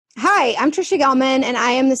Hi, I'm Trisha Gelman, and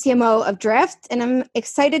I am the CMO of Drift, and I'm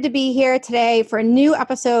excited to be here today for a new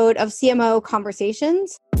episode of CMO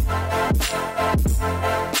Conversations.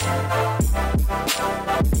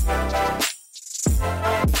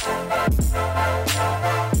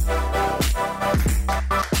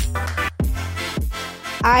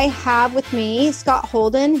 I have with me Scott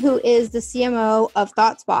Holden, who is the CMO of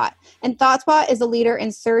ThoughtSpot, and ThoughtSpot is a leader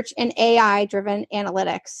in search and AI-driven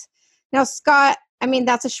analytics. Now, Scott,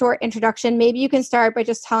 that's a short introduction. Maybe you can start by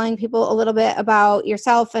just telling people a little bit about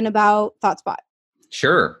yourself and about ThoughtSpot.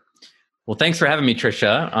 Sure. Well, thanks for having me,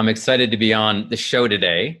 Trisha. I'm excited to be on the show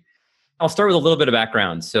today. I'll start with a little bit of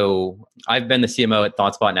background. So I've been the CMO at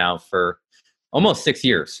ThoughtSpot now for almost 6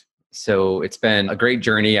 years. So it's been a great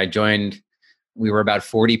journey. We were about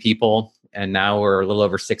 40 people, and now we're a little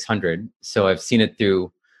over 600. So I've seen it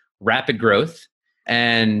through rapid growth.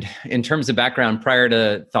 And in terms of background, prior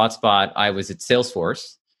to ThoughtSpot, I was at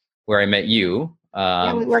Salesforce, where I met you.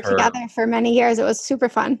 We worked together for many years. It was super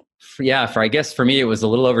fun. For me, it was a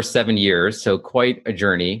little over 7 years. So quite a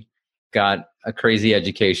journey. Got a crazy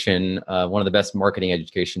education, one of the best marketing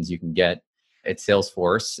educations you can get at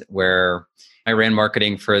Salesforce, where I ran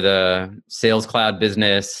marketing for the Sales Cloud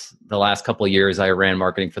business. The last couple of years, I ran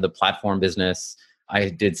marketing for the platform business. I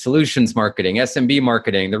did solutions marketing, SMB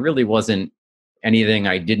marketing. There really wasn't anything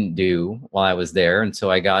I didn't do while I was there. And so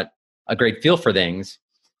I got a great feel for things.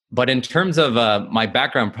 But in terms of my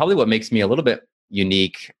background, probably what makes me a little bit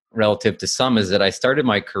unique relative to some is that I started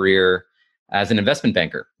my career as an investment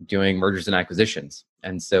banker doing mergers and acquisitions.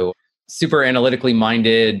 And so super analytically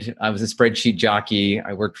minded. I was a spreadsheet jockey.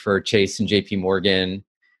 I worked for Chase and JP Morgan.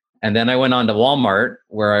 And then I went on to Walmart,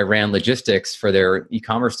 where I ran logistics for their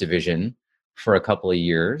e-commerce division for a couple of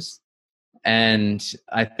years. And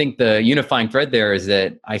I think the unifying thread there is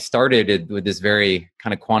that I started with this very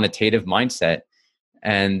kind of quantitative mindset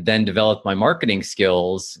and then developed my marketing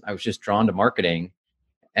skills. I was just drawn to marketing.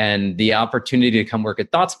 And the opportunity to come work at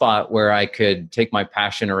ThoughtSpot, where I could take my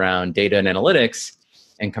passion around data and analytics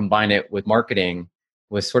and combine it with marketing,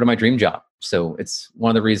 was sort of my dream job. So it's one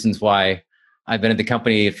of the reasons why I've been at the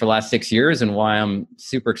company for the last 6 years and why I'm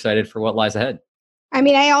super excited for what lies ahead.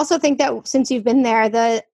 I also think that since you've been there,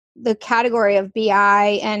 the category of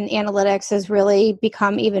BI and analytics has really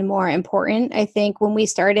become even more important. I think when we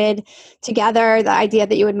started together, the idea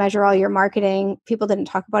that you would measure all your marketing, people didn't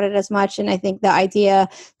talk about it as much. And I think the idea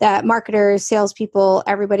that marketers, salespeople,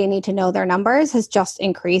 everybody need to know their numbers has just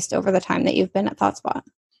increased over the time that you've been at ThoughtSpot.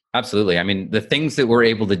 Absolutely. The things that we're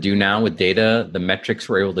able to do now with data, the metrics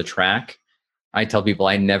we're able to track, I tell people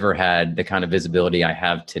I never had the kind of visibility I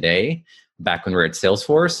have today back when we were at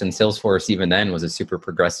Salesforce. And Salesforce, even then, was a super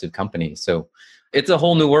progressive company. So it's a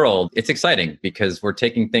whole new world. It's exciting because we're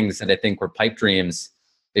taking things that I think were pipe dreams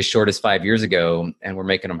as short as 5 years ago, and we're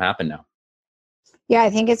making them happen now. Yeah, I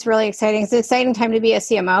think it's really exciting. It's an exciting time to be a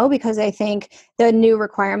CMO because I think the new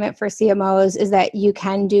requirement for CMOs is that you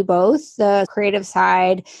can do both the creative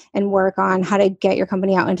side and work on how to get your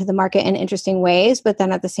company out into the market in interesting ways. But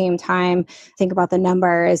then at the same time, think about the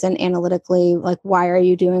numbers and analytically, like, why are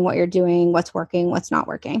you doing what you're doing? What's working? What's not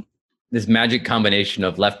working? This magic combination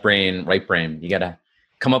of left brain, right brain. You got to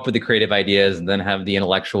come up with the creative ideas and then have the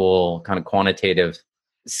intellectual kind of quantitative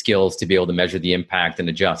skills to be able to measure the impact and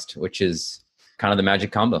adjust, which is kind of the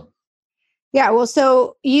magic combo. Yeah, well,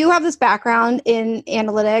 so you have this background in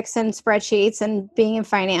analytics and spreadsheets and being in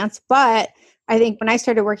finance, but I think when I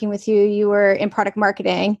started working with you, you were in product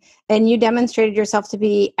marketing and you demonstrated yourself to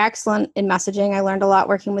be excellent in messaging. I learned a lot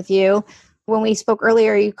working with you. When we spoke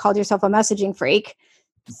earlier, you called yourself a messaging freak.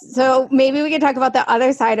 So maybe we could talk about the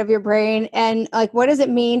other side of your brain and like, what does it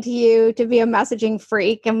mean to you to be a messaging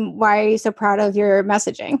freak and why are you so proud of your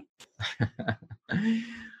messaging?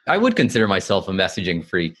 I would consider myself a messaging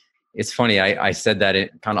freak. It's funny, I said that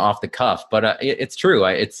kind of off the cuff, but it's true.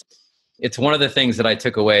 It's one of the things that I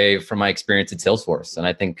took away from my experience at Salesforce. And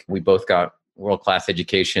I think we both got world-class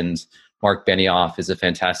educations. Mark Benioff is a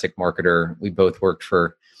fantastic marketer. We both worked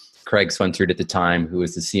for Craig Swenserd at the time, who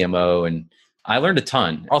was the CMO. And I learned a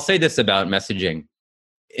ton. I'll say this about messaging.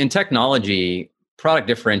 In technology, product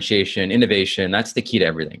differentiation, innovation, that's the key to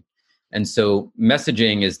everything. And so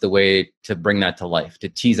messaging is the way to bring that to life, to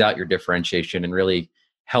tease out your differentiation and really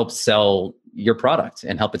help sell your product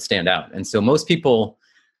and help it stand out. And so most people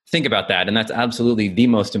think about that. And that's absolutely the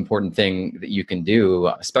most important thing that you can do,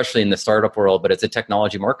 especially in the startup world, but as a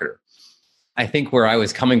technology marketer. I think where I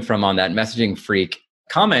was coming from on that messaging freak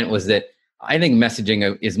comment was that I think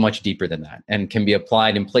messaging is much deeper than that and can be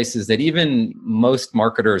applied in places that even most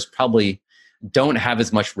marketers probably don't have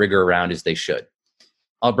as much rigor around as they should.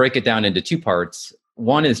 I'll break it down into two parts.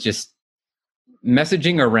 One is just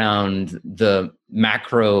messaging around the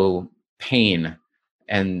macro pain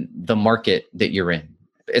and the market that you're in.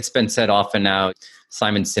 It's been said often now,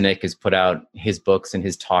 Simon Sinek has put out his books and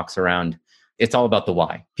his talks around, it's all about the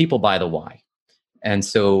why. People buy the why. And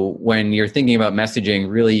so when you're thinking about messaging,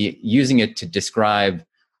 really using it to describe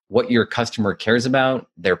what your customer cares about,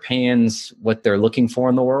 their pains, what they're looking for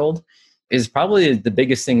in the world, is probably the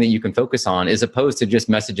biggest thing that you can focus on, as opposed to just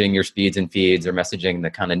messaging your speeds and feeds or messaging the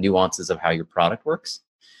kind of nuances of how your product works.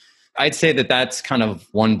 I'd say that that's kind of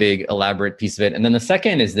one big elaborate piece of it. And then the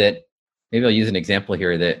second is that, maybe I'll use an example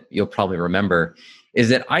here that you'll probably remember, is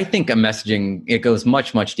that I think a messaging, it goes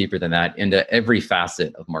much, much deeper than that into every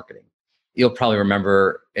facet of marketing. You'll probably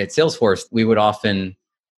remember at Salesforce, we would often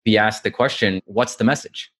be asked the question, what's the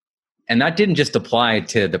message? And that didn't just apply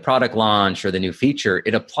to the product launch or the new feature,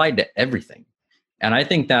 it applied to everything. And I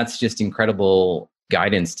think that's just incredible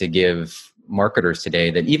guidance to give marketers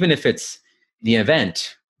today, that even if it's the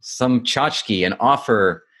event, some tchotchke, an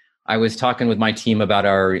offer. I was talking with my team about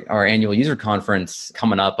our annual user conference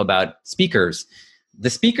coming up about speakers. The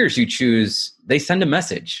speakers you choose, they send a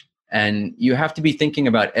message. And you have to be thinking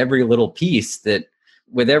about every little piece, that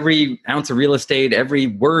with every ounce of real estate, every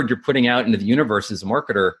word you're putting out into the universe as a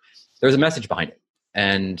marketer, there's a message behind it.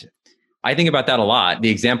 And I think about that a lot. The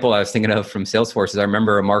example I was thinking of from Salesforce is I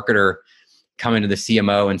remember a marketer coming to the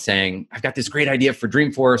CMO and saying, I've got this great idea for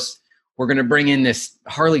Dreamforce. We're going to bring in this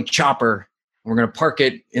Harley chopper. We're going to park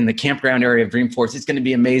it in the campground area of Dreamforce. It's going to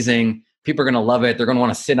be amazing. People are going to love it. They're going to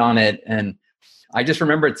want to sit on it. And I just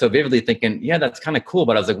remember it so vividly thinking, yeah, that's kind of cool.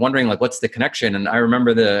 But I was like wondering, like, what's the connection? And I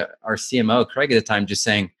remember our CMO, Craig, at the time just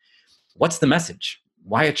saying, what's the message?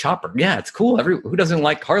 Why a chopper? Yeah, it's cool. Who doesn't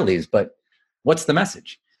like Harleys? But what's the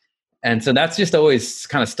message? And so that's just always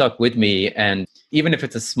kind of stuck with me. And even if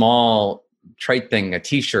it's a small trite thing, a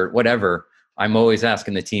t-shirt, whatever, I'm always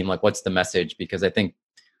asking the team, like, what's the message? Because I think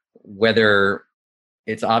whether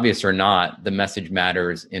it's obvious or not, the message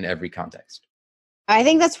matters in every context. I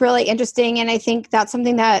think that's really interesting. And I think that's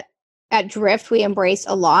something that at Drift we embrace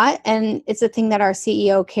a lot. And it's a thing that our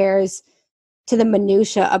CEO cares to the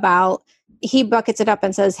minutia about. He buckets it up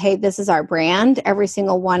and says, hey, this is our brand. Every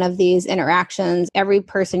single one of these interactions, every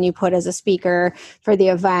person you put as a speaker for the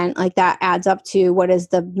event, like that adds up to what is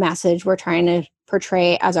the message we're trying to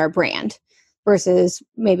portray as our brand versus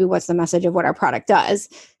maybe what's the message of what our product does.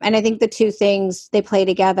 And I think the two things, they play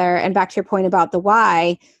together. And back to your point about the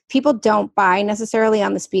why, people don't buy necessarily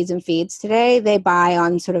on the speeds and feeds today. They buy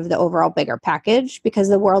on sort of the overall bigger package because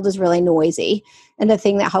the world is really noisy. And the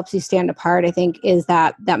thing that helps you stand apart, I think, is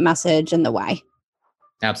that message and the why.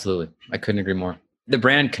 Absolutely. I couldn't agree more. The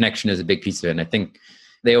brand connection is a big piece of it. And I think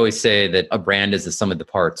they always say that a brand is the sum of the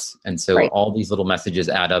parts. And so Right. all these little messages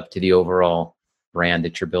add up to the overall brand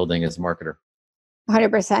that you're building as a marketer.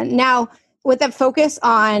 100%. Now, with the focus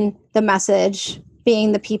on the message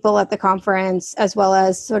being the people at the conference, as well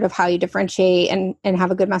as sort of how you differentiate and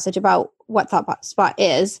have a good message about what ThoughtSpot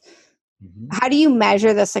is, how do you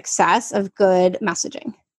measure the success of good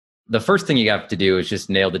messaging? The first thing you have to do is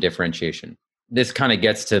just nail the differentiation. This kind of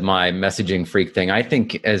gets to my messaging freak thing. I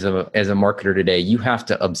think as a marketer today, you have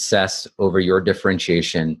to obsess over your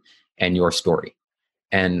differentiation and your story.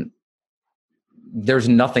 And there's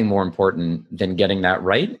nothing more important than getting that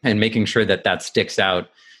right and making sure that that sticks out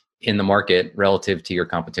in the market relative to your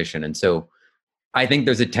competition. And so I think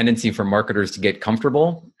there's a tendency for marketers to get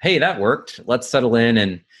comfortable. Hey, that worked. Let's settle in.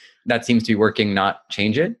 And that seems to be working, not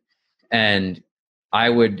change it. And I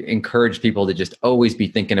would encourage people to just always be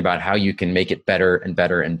thinking about how you can make it better and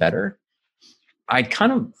better and better. I'd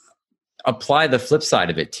kind of apply the flip side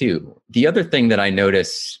of it too. The other thing that I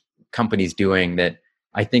notice companies doing that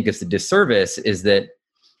I think is a disservice is that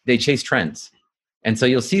they chase trends. And so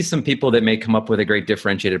you'll see some people that may come up with a great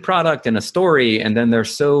differentiated product and a story, and then they're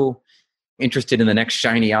so interested in the next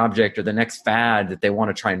shiny object or the next fad that they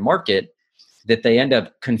want to try and market that they end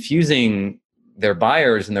up confusing their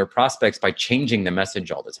buyers and their prospects by changing the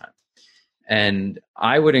message all the time. And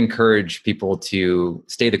I would encourage people to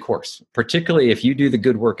stay the course, particularly if you do the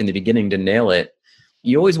good work in the beginning to nail it.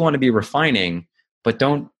 You always want to be refining, but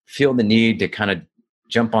don't feel the need to kind of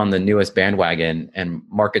jump on the newest bandwagon and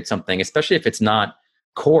market something, especially if it's not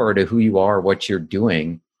core to who you are, what you're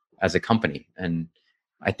doing as a company. And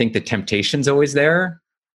I think the temptation's always there,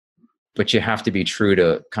 but you have to be true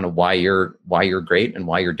to kind of why you're great and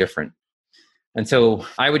why you're different. And so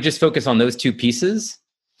I would just focus on those two pieces.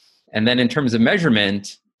 And then in terms of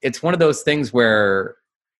measurement, it's one of those things where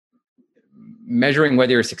measuring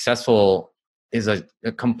whether you're successful is a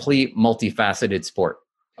complete multifaceted sport.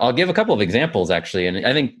 I'll give a couple of examples, actually. And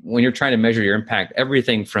I think when you're trying to measure your impact,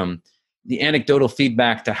 everything from the anecdotal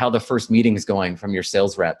feedback to how the first meeting is going from your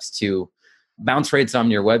sales reps, to bounce rates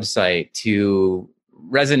on your website, to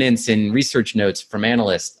resonance in research notes from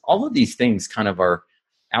analysts. All of these things kind of are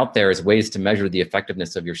out there as ways to measure the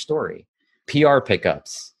effectiveness of your story. PR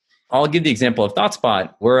pickups. I'll give the example of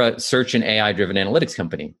ThoughtSpot. We're a search and AI-driven analytics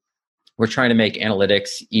company. We're trying to make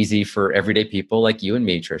analytics easy for everyday people like you and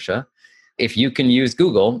me, Trisha. If you can use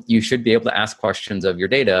Google, you should be able to ask questions of your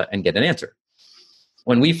data and get an answer.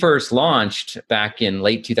 When we first launched back in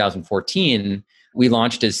late 2014, we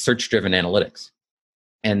launched as search-driven analytics.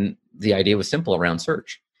 And the idea was simple around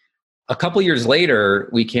search. A couple years later,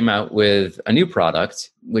 we came out with a new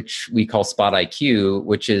product, which we call Spot IQ,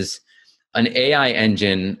 which is an AI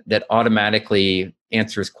engine that automatically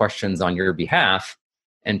answers questions on your behalf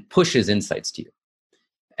and pushes insights to you.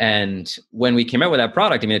 And when we came out with that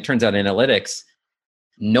product, it turns out in analytics,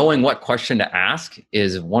 knowing what question to ask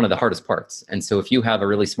is one of the hardest parts. And so if you have a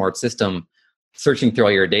really smart system searching through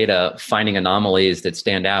all your data, finding anomalies that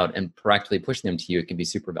stand out and proactively pushing them to you, it can be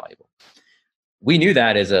super valuable. We knew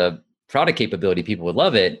that as a product capability, people would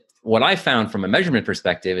love it. What I found from a measurement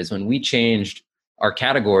perspective is when we changed our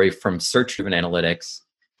category from search-driven analytics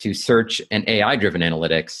to search and AI-driven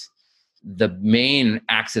analytics, the main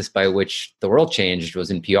axis by which the world changed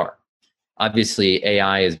was in PR. Obviously,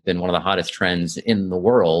 AI has been one of the hottest trends in the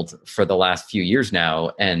world for the last few years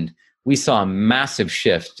now. And we saw a massive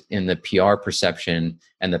shift in the PR perception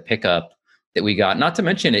and the pickup that we got. Not to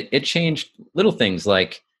mention, it changed little things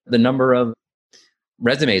like the number of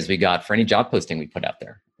resumes we got for any job posting we put out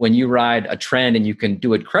there. When you ride a trend and you can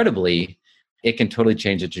do it credibly, it can totally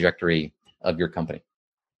change the trajectory of your company.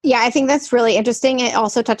 Yeah, I think that's really interesting. It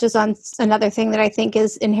also touches on another thing that I think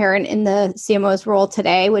is inherent in the CMO's role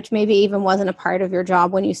today, which maybe even wasn't a part of your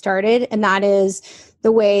job when you started. And that is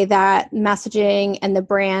the way that messaging and the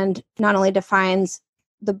brand not only defines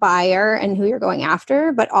the buyer and who you're going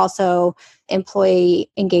after, but also employee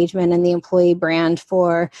engagement and the employee brand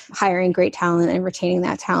for hiring great talent and retaining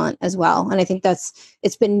that talent as well. And I think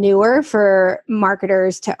it's been newer for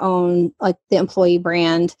marketers to own like the employee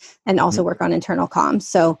brand and also work on internal comms.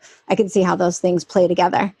 So I can see how those things play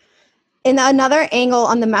together. And another angle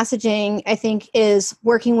on the messaging, I think, is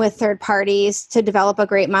working with third parties to develop a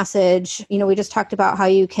great message. We just talked about how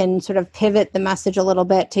you can sort of pivot the message a little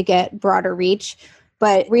bit to get broader reach.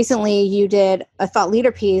 But recently you did a thought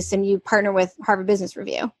leader piece and you partner with Harvard Business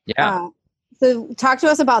Review. Yeah. So talk to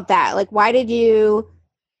us about that. Like, why did you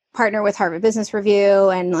partner with Harvard Business Review?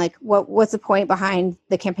 And like, what's the point behind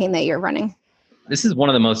the campaign that you're running? This is one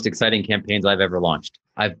of the most exciting campaigns I've ever launched.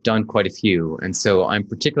 I've done quite a few. And so I'm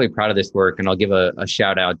particularly proud of this work. And I'll give a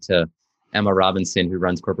shout out to Emma Robinson, who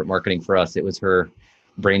runs corporate marketing for us. It was her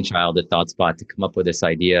brainchild at ThoughtSpot to come up with this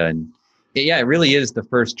idea. And yeah, it really is the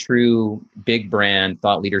first true big brand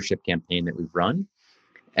thought leadership campaign that we've run.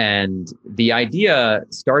 And the idea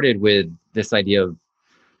started with this idea of,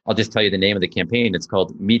 I'll just tell you the name of the campaign. It's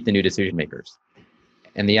called Meet the New Decision Makers.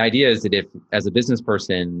 And the idea is that if, as a business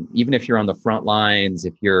person, even if you're on the front lines,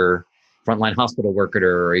 if you're a frontline hospital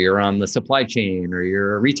worker, or you're on the supply chain, or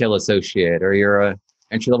you're a retail associate, or you're a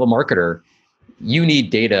entry-level marketer, you need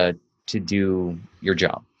data to do your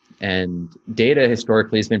job. And data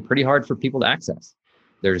historically has been pretty hard for people to access.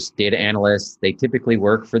 There's data analysts, they typically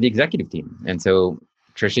work for the executive team. And so,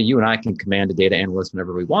 Trisha, you and I can command a data analyst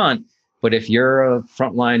whenever we want. But if you're a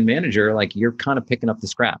frontline manager, like you're kind of picking up the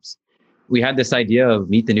scraps. We had this idea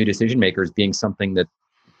of meet the new decision makers being something that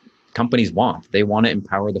companies want. They want to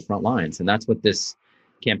empower the front lines. And that's what this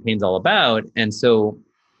campaign's all about. And so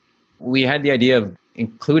we had the idea of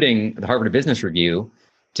including the Harvard Business Review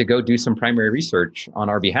to go do some primary research on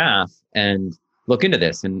our behalf and look into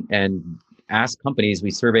this and ask companies.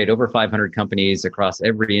 We surveyed over 500 companies across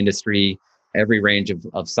every industry, every range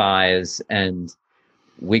of size. And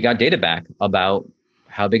we got data back about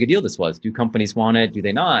how big a deal this was. Do companies want it? Do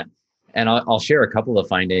they not? And I'll share a couple of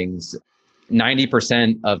findings.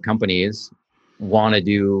 90% of companies want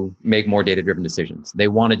to make more data-driven decisions. They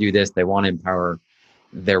want to do this. They want to empower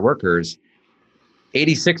their workers.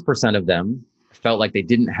 86% of them felt like they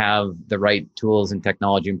didn't have the right tools and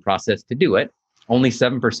technology and process to do it. Only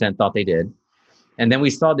 7% thought they did. And then we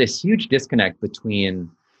saw this huge disconnect between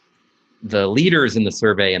the leaders in the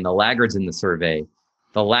survey and the laggards in the survey.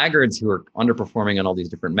 The laggards who are underperforming on all these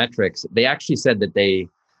different metrics, they actually said that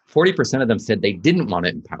 40% of them said they didn't want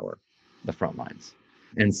to empower the front lines.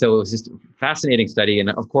 And so it was just a fascinating study. And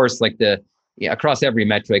of course, like across every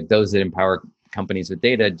metric, those that empower companies with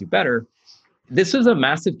data do better. This was a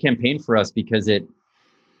massive campaign for us because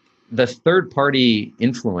the third party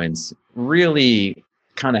influence really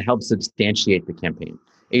kind of helped substantiate the campaign.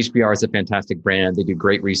 HBR is a fantastic brand. They do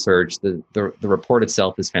great research. The report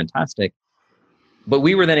itself is fantastic. But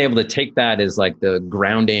we were then able to take that as like the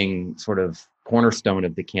grounding sort of cornerstone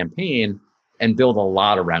of the campaign and build a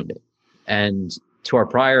lot around it. And to our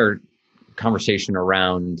prior conversation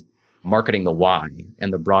around marketing the why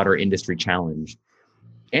and the broader industry challenge,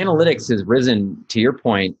 analytics has risen, to your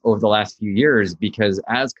point, over the last few years because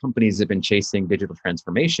as companies have been chasing digital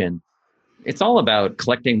transformation, it's all about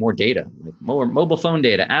collecting more data, like more mobile phone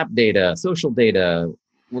data, app data, social data.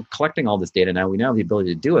 We're collecting all this data now. We now have the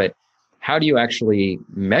ability to do it. How do you actually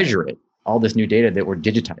measure it? All this new data that we're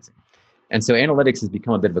digitizing. And so analytics has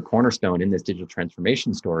become a bit of a cornerstone in this digital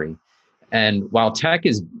transformation story. And while tech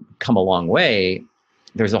has come a long way,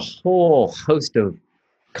 there's a whole host of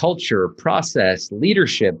culture, process,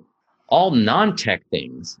 leadership, all non-tech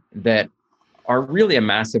things that are really a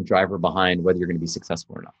massive driver behind whether you're going to be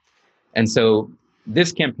successful or not. And so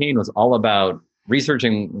this campaign was all about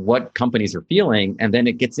researching what companies are feeling. And then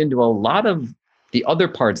it gets into a lot of the other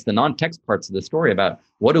parts, the non-text parts of the story about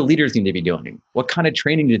what do leaders need to be doing? What kind of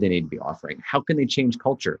training do they need to be offering? How can they change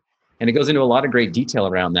culture? And it goes into a lot of great detail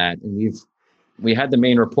around that. And we had the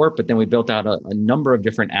main report, but then we built out a number of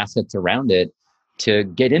different assets around it to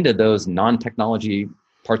get into those non-technology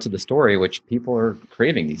parts of the story, which people are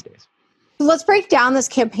craving these days. Let's break down this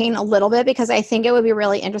campaign a little bit because I think it would be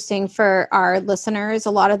really interesting for our listeners.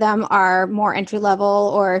 A lot of them are more entry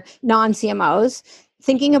level or non-CMOs.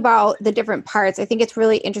 Thinking about the different parts, I think it's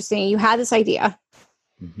really interesting. You had this idea,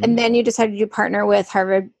 and then you decided to partner with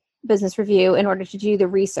Harvard Business Review in order to do the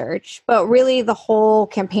research. But really, the whole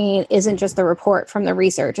campaign isn't just the report from the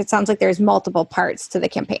research. It sounds like there's multiple parts to the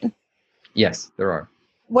campaign. Yes, there are.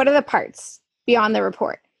 What are the parts beyond the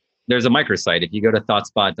report? There's a microsite. If you go to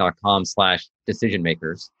thoughtspot.com/decision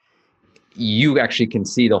makers, you actually can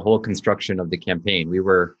see the whole construction of the campaign. We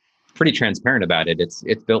were pretty transparent about it. It's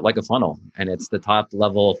built like a funnel, and it's the top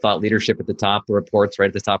level thought leadership at the top, the reports right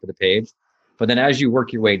at the top of the page. But then as you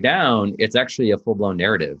work your way down, it's actually a full-blown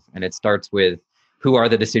narrative. And it starts with who are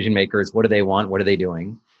the decision makers? What do they want? What are they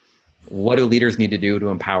doing? What do leaders need to do to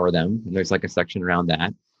empower them? And there's like a section around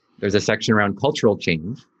that. There's a section around cultural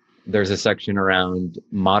change. There's a section around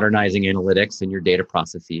modernizing analytics and your data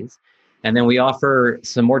processes. And then we offer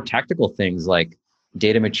some more tactical things like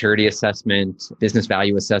data maturity assessment, business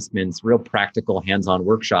value assessments, real practical hands-on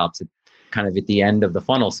workshops kind of at the end of the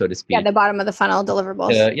funnel, so to speak. Yeah, the bottom of the funnel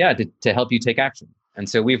deliverables. To help you take action. And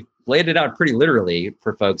so we've laid it out pretty literally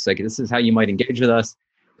for folks. Like, this is how you might engage with us.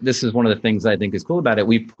 This is one of the things I think is cool about it.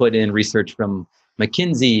 We put in research from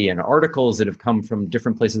McKinsey and articles that have come from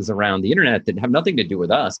different places around the internet that have nothing to do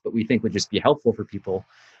with us, but we think would just be helpful for people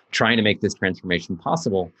trying to make this transformation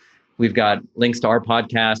possible. We've got links to our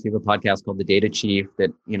podcast. We have a podcast called The Data Chief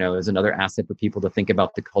that, is another asset for people to think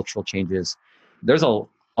about the cultural changes. There's a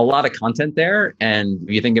lot of content there. And if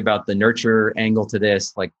you think about the nurture angle to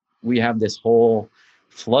this, like, we have this whole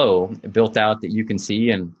flow built out that you can see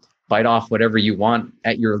and bite off whatever you want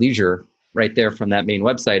at your leisure right there from that main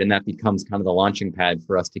website. And that becomes kind of the launching pad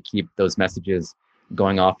for us to keep those messages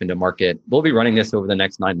going off into market. We'll be running this over the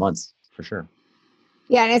next 9 months for sure.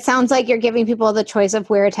 Yeah, and it sounds like you're giving people the choice of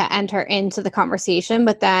where to enter into the conversation,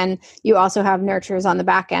 but then you also have nurtures on the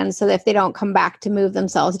back end so that if they don't come back to move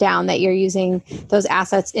themselves down, that you're using those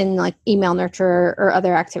assets in like email nurture or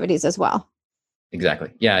other activities as well.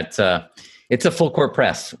 Exactly. Yeah, it's a full court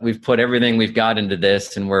press. We've put everything we've got into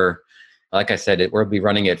this, and we're, like I said, we'll be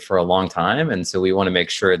running it for a long time. And so we want to make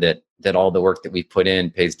sure that all the work that we put in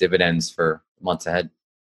pays dividends for months ahead.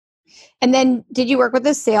 And then did you work with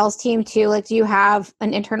the sales team too? Like, do you have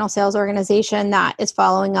an internal sales organization that is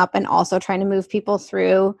following up and also trying to move people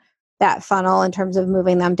through that funnel in terms of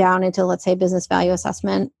moving them down into, let's say, business value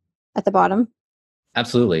assessment at the bottom?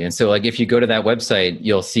 Absolutely. And so like, if you go to that website,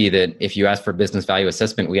 you'll see that if you ask for business value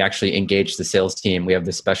assessment, we actually engage the sales team. We have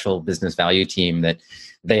this special business value team that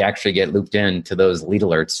they actually get looped into those lead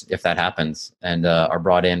alerts if that happens, and are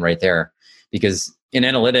brought in right there. Because in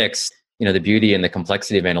analytics, the beauty and the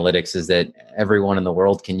complexity of analytics is that everyone in the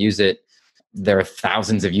world can use it. There are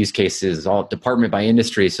thousands of use cases, all department by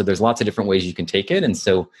industry. So there's lots of different ways you can take it. And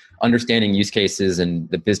so understanding use cases and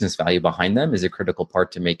the business value behind them is a critical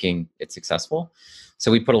part to making it successful.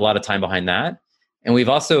 So we put a lot of time behind that. And we've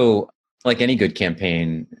also, like any good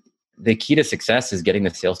campaign, the key to success is getting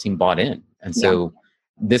the sales team bought in. And so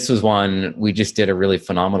this was one, we just did a really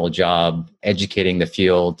phenomenal job educating the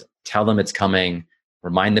field, tell them it's coming,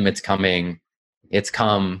 remind them it's coming, it's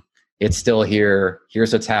come, it's still here,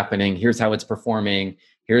 here's what's happening, here's how it's performing,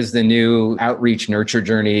 here's the new outreach nurture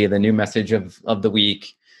journey, the new message of the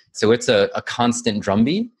week. So it's a constant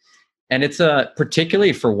drumbeat. And it's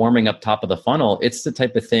particularly for warming up top of the funnel, it's the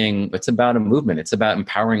type of thing, it's about a movement. It's about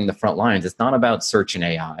empowering the front lines. It's not about search and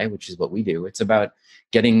AI, which is what we do. It's about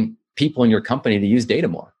getting people in your company to use data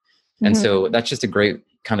more. And so that's just a great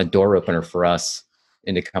kind of door opener for us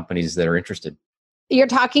into companies that are interested. You're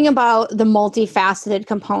talking about the multifaceted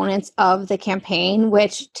components of the campaign,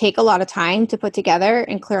 which take a lot of time to put together.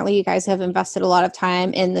 And clearly you guys have invested a lot of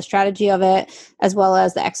time in the strategy of it, as well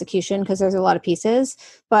as the execution, because there's a lot of pieces.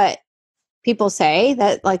 But people say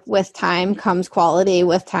that like with time comes quality,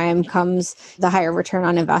 with time comes the higher return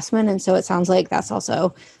on investment. And so it sounds like that's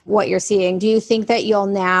also what you're seeing. Do you think that you'll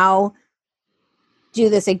now do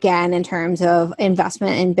this again in terms of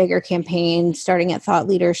investment in bigger campaigns, starting at Thought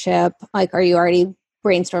Leadership? Like, are you already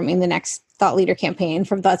brainstorming the next thought leader campaign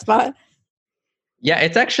from ThoughtSpot? Yeah,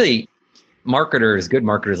 it's actually good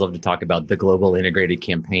marketers love to talk about the global integrated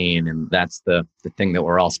campaign. And that's the thing that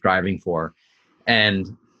we're all striving for.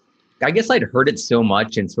 And I guess I'd heard it so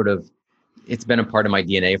much and sort of, it's been a part of my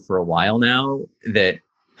DNA for a while now that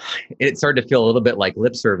it started to feel a little bit like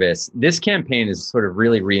lip service. This campaign is sort of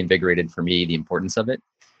really reinvigorated for me, the importance of it.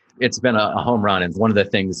 It's been a home run. And one of the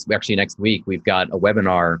things, actually next week, we've got a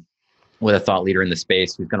webinar with a thought leader in the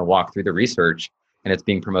space who's going to walk through the research, and it's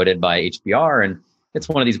being promoted by HBR. And it's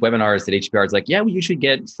one of these webinars that HBR is like, yeah, we usually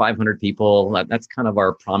get 500 people. That's kind of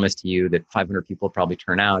our promise to you, that 500 people probably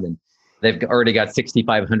turn out. And they've already got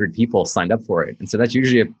 6,500 people signed up for it. And so that's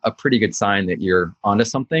usually a pretty good sign that you're onto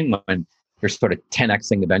something when you're sort of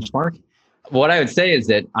 10xing the benchmark. What I would say is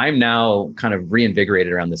that I'm now kind of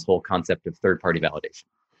reinvigorated around this whole concept of third-party validation.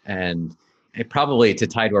 And it probably, to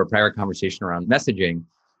tie to our prior conversation around messaging,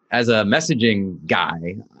 as a messaging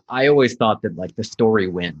guy, I always thought that like the story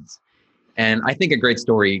wins. And I think a great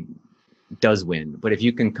story does win. But if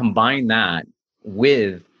you can combine that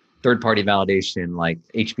with third-party validation like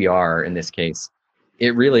HBR in this case,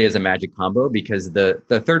 it really is a magic combo, because the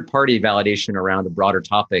third-party validation around a broader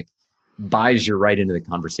topic buys you right into the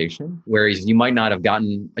conversation, whereas you might not have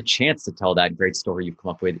gotten a chance to tell that great story you've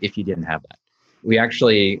come up with if you didn't have that. We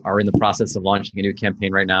actually are in the process of launching a new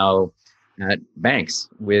campaign right now at banks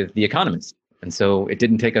with The Economist. And so it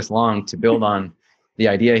didn't take us long to build on the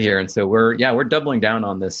idea here. And so we're doubling down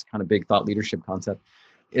on this kind of big thought leadership concept.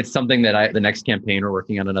 It's something that the next campaign, we're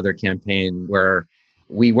working on another campaign where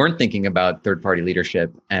we weren't thinking about third-party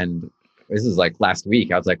leadership. And this is like last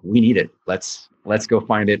week, I was like, we need it. Let's go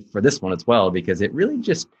find it for this one as well, because it really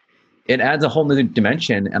it adds a whole new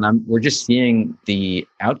dimension. And we're just seeing the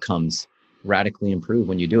outcomes radically improve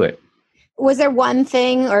when you do it. Was there one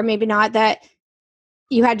thing, or maybe not, that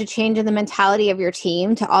you had to change in the mentality of your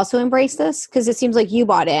team to also embrace this? Because it seems like you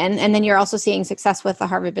bought in, and then you're also seeing success with the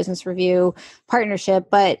Harvard Business Review partnership.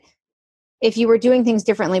 But if you were doing things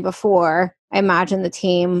differently before, I imagine the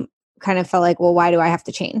team kind of felt like, well, why do I have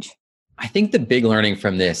to change? I think the big learning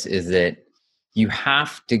from this is that you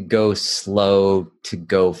have to go slow to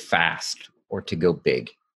go fast or to go big.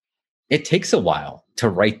 It takes a while to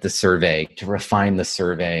write the survey, to refine the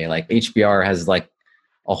survey. Like HBR has like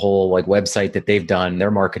a whole like website that they've done,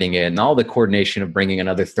 they're marketing it, and all the coordination of bringing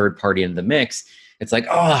another third party into the mix. It's like,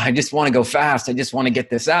 oh, I just want to go fast. I just want to get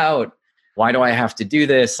this out. Why do I have to do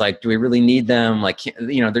this? Like, do we really need them? Like,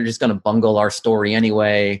 they're just going to bungle our story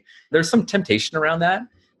anyway. There's some temptation around that.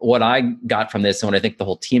 What I got from this, and what I think the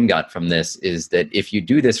whole team got from this, is that if you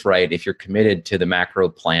do this right, if you're committed to the macro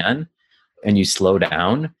plan and you slow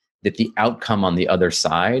down, that the outcome on the other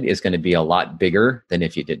side is going to be a lot bigger than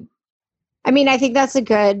if you didn't. I mean, I think that's a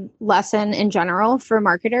good lesson in general for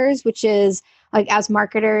marketers, which is like, as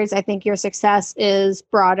marketers, I think your success is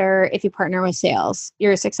broader if you partner with sales.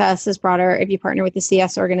 Your success is broader if you partner with the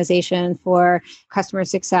CS organization for customer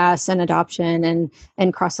success and adoption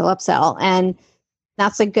and cross-sell, upsell. And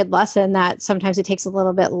that's a good lesson, that sometimes it takes a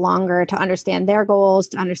little bit longer to understand their goals,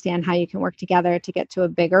 to understand how you can work together to get to a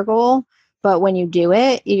bigger goal. But when you do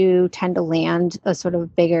it, you tend to land a sort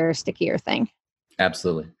of bigger, stickier thing.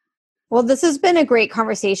 Absolutely. Well, this has been a great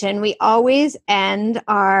conversation. We always end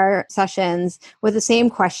our sessions with the same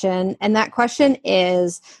question. And that question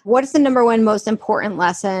is, what is the number one most important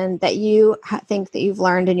lesson that you think that you've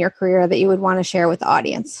learned in your career that you would want to share with the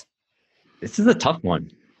audience? This is a tough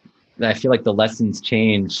one. I feel like the lessons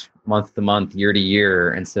change month to month, year to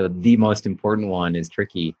year. And so the most important one is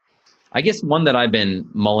tricky. I guess one that I've been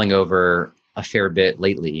mulling over a fair bit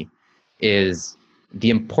lately is the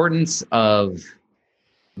importance of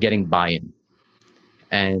getting buy-in.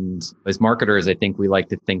 And as marketers, I think we like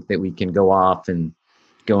to think that we can go off and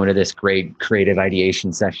go into this great creative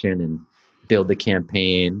ideation session and build the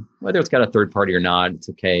campaign, whether it's got a third party or not, it's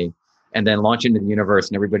okay. And then launch into the universe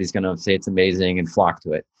and everybody's going to say it's amazing and flock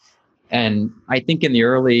to it. And I think in the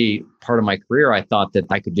early part of my career, I thought that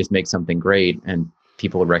I could just make something great and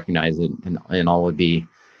people would recognize it and all would be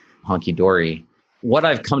hunky dory. What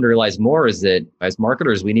I've come to realize more is that as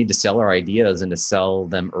marketers, we need to sell our ideas and to sell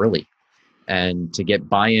them early and to get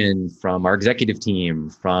buy-in from our executive team,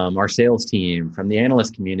 from our sales team, from the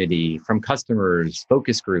analyst community, from customers,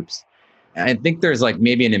 focus groups. I think there's like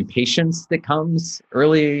maybe an impatience that comes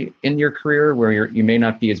early in your career where you may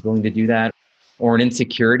not be as willing to do that, or an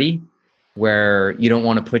insecurity where you don't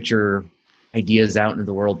want to put your ideas out into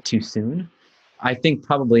the world too soon. I think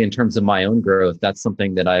probably in terms of my own growth, that's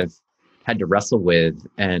something that I've had to wrestle with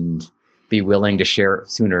and be willing to share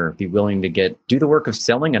sooner, be willing to do the work of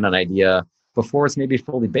selling an idea before it's maybe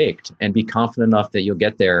fully baked, and be confident enough that you'll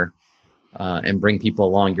get there and bring people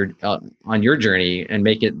along on your journey and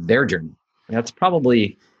make it their journey. And that's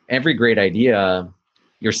probably every great idea.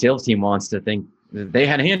 Your sales team wants to think that they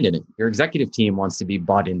had a hand in it. Your executive team wants to be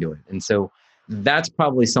bought into it. And so that's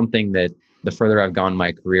probably something that the further I've gone in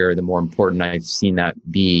my career, the more important I've seen that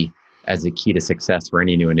be as a key to success for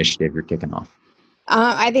any new initiative you're kicking off.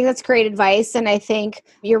 I think that's great advice. And I think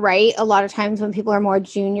you're right. A lot of times when people are more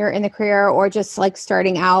junior in the career or just like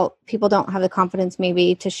starting out, people don't have the confidence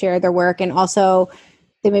maybe to share their work. And also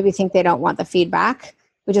they maybe think they don't want the feedback.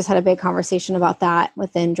 We just had a big conversation about that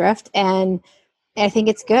within Drift. And I think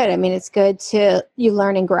it's good. I mean, it's good you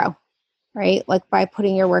learn and grow, right? Like by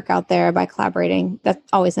putting your work out there, by collaborating, that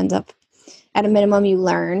always ends up at a minimum you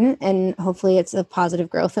learn, and hopefully it's a positive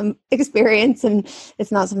growth experience and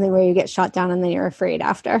it's not something where you get shot down and then you're afraid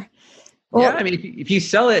after. Well, yeah, I mean, if you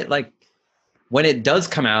sell it, like when it does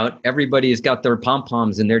come out, everybody's got their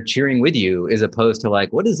pom-poms and they're cheering with you, as opposed to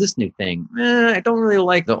like, what is this new thing? I don't really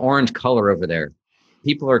like the orange color over there.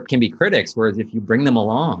 People can be critics, whereas if you bring them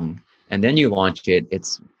along and then you launch it,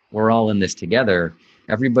 we're all in this together.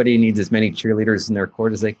 Everybody needs as many cheerleaders in their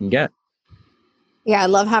court as they can get. Yeah, I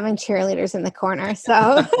love having cheerleaders in the corner. So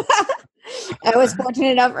I was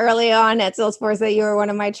fortunate enough early on at Salesforce that you were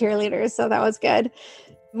one of my cheerleaders. So that was good.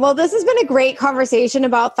 Well, this has been a great conversation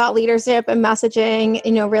about thought leadership and messaging,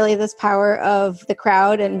 really this power of the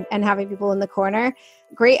crowd and having people in the corner.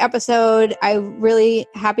 Great episode. I'm really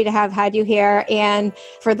happy to have had you here. And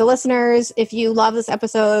for the listeners, if you love this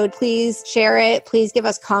episode, please share it. Please give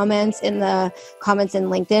us comments in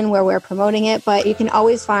LinkedIn where we're promoting it. But you can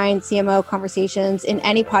always find CMO Conversations in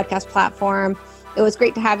any podcast platform. It was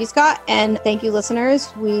great to have you, Scott. And thank you,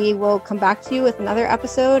 listeners. We will come back to you with another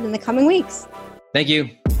episode in the coming weeks. Thank you.